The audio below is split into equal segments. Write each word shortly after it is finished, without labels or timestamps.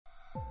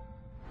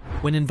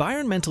When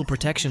environmental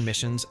protection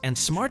missions and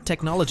smart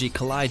technology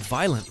collide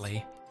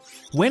violently,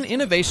 when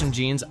innovation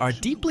genes are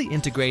deeply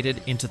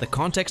integrated into the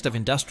context of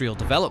industrial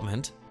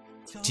development,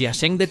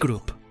 Jiashengde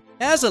Group,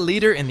 as a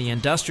leader in the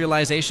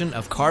industrialization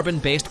of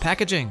carbon-based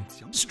packaging,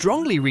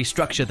 strongly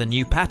restructure the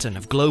new pattern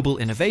of global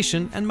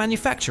innovation and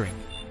manufacturing.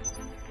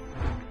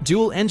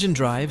 Dual engine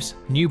drives,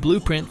 new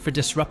blueprint for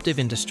disruptive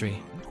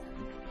industry.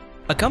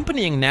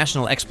 Accompanying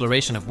national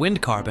exploration of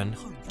wind carbon,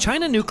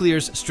 China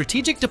Nuclear's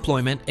strategic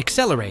deployment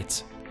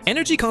accelerates.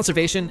 Energy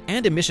conservation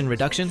and emission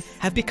reduction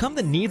have become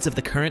the needs of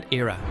the current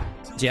era.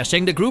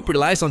 Jiashengde Group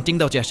relies on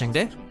Qingdao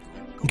Jiashengde,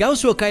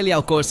 Gaosuo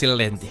Kailiao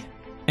Silente,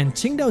 and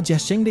Qingdao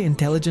Jiashengde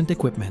Intelligent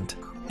Equipment,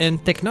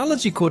 and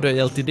Technology Coder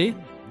Ltd,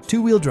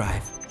 two-wheel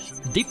drive.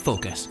 Deep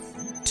focus.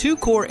 Two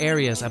core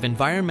areas of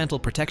environmental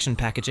protection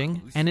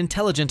packaging and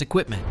intelligent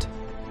equipment.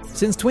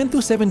 Since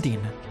 2017,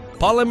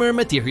 Polymer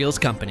Materials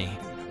Company,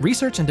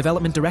 research and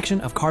development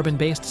direction of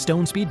carbon-based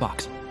stone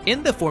speedbox.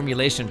 In the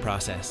formulation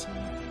process,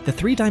 the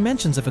three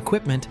dimensions of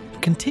equipment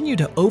continue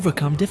to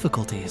overcome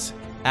difficulties.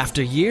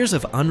 After years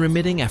of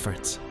unremitting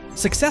efforts,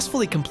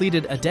 successfully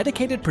completed a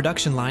dedicated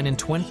production line in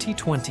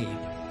 2020.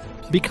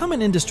 Become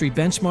an industry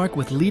benchmark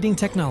with leading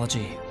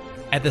technology.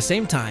 At the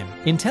same time,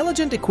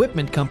 Intelligent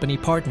Equipment Company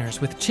partners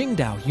with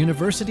Qingdao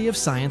University of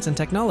Science and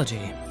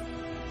Technology.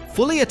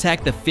 Fully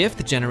attack the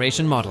 5th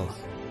generation model.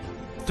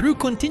 Through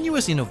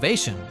continuous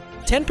innovation,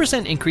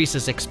 10% increase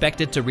is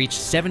expected to reach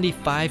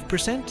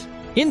 75%.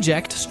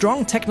 Inject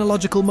strong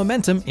technological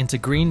momentum into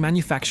green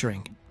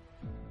manufacturing.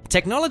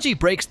 Technology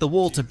breaks the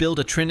wall to build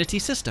a Trinity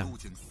system.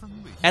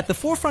 At the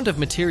forefront of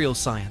materials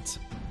science,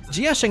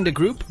 Jiashengde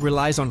Group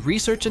relies on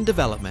research and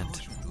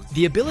development.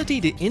 The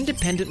ability to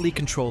independently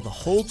control the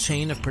whole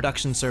chain of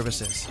production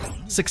services.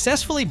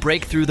 Successfully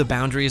break through the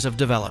boundaries of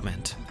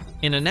development.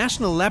 In a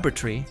national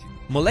laboratory,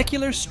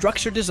 molecular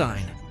structure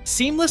design,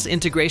 seamless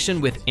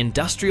integration with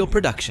industrial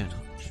production.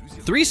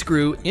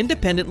 3-screw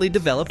independently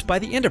developed by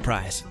the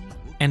enterprise.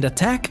 And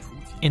attack,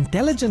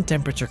 intelligent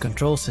temperature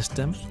control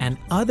system, and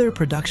other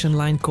production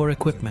line core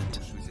equipment.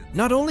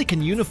 Not only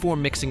can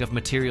uniform mixing of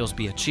materials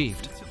be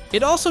achieved,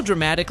 it also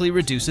dramatically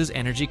reduces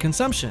energy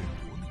consumption.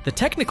 The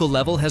technical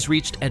level has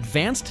reached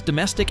advanced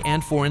domestic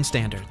and foreign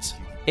standards.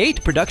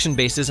 8 production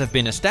bases have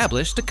been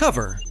established to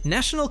cover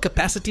national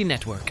capacity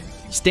network.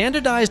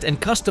 Standardized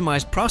and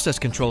customized process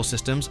control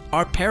systems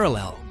are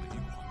parallel.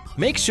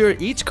 Make sure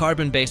each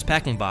carbon-based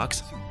packing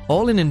box,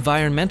 all in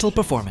environmental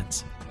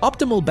performance.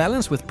 Optimal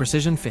balance with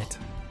precision fit.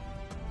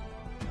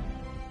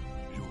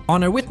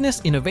 Honor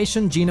witness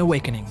innovation gene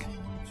awakening.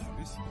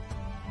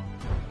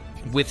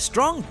 With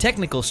strong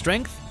technical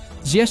strength,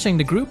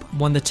 Jiashengde Group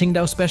won the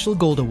Qingdao Special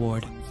Gold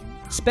Award,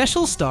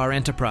 Special Star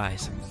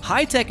Enterprise,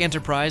 High-Tech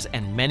Enterprise,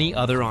 and many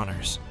other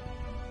honors.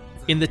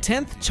 In the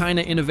 10th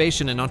China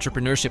Innovation and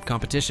Entrepreneurship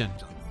Competition,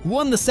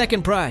 won the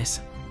 2nd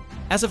prize.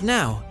 As of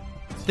now,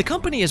 the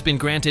company has been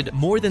granted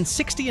more than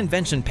 60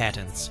 invention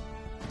patents.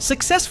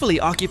 Successfully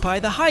occupy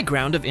the high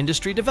ground of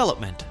industry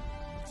development.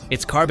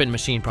 Its carbon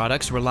machine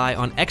products rely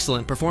on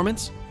excellent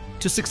performance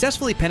to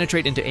successfully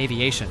penetrate into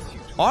aviation,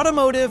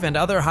 automotive and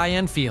other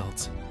high-end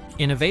fields,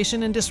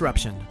 innovation and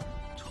disruption,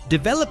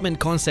 development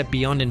concept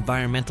beyond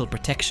environmental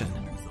protection.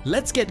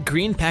 Let's get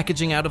green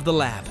packaging out of the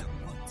lab.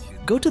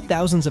 Go to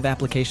thousands of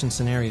application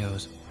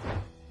scenarios.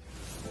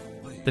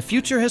 The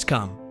future has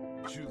come,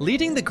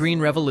 leading the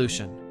green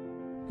revolution.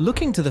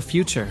 Looking to the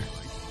future,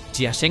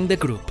 Jiashengde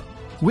Group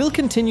will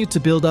continue to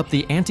build up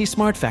the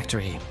anti-smart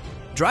factory,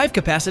 drive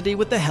capacity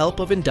with the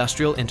help of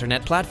industrial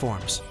internet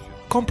platforms,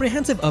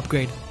 comprehensive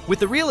upgrade with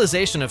the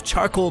realization of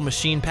charcoal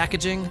machine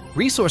packaging,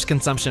 resource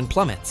consumption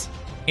plummets,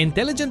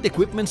 intelligent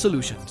equipment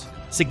solutions,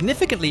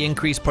 significantly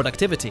increase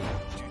productivity.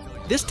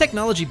 This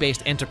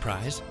technology-based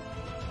enterprise,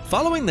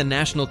 following the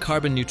national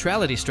carbon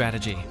neutrality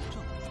strategy,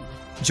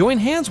 join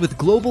hands with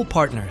global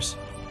partners.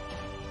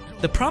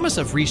 The promise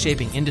of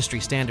reshaping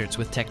industry standards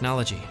with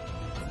technology,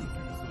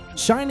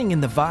 shining in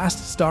the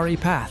vast starry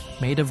path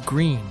made of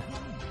green.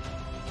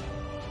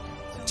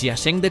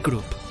 Jiashengde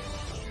Group,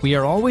 we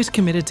are always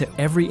committed to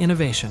every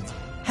innovation,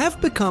 have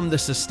become the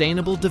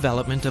sustainable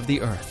development of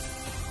the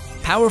earth.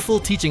 Powerful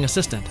teaching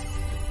assistant,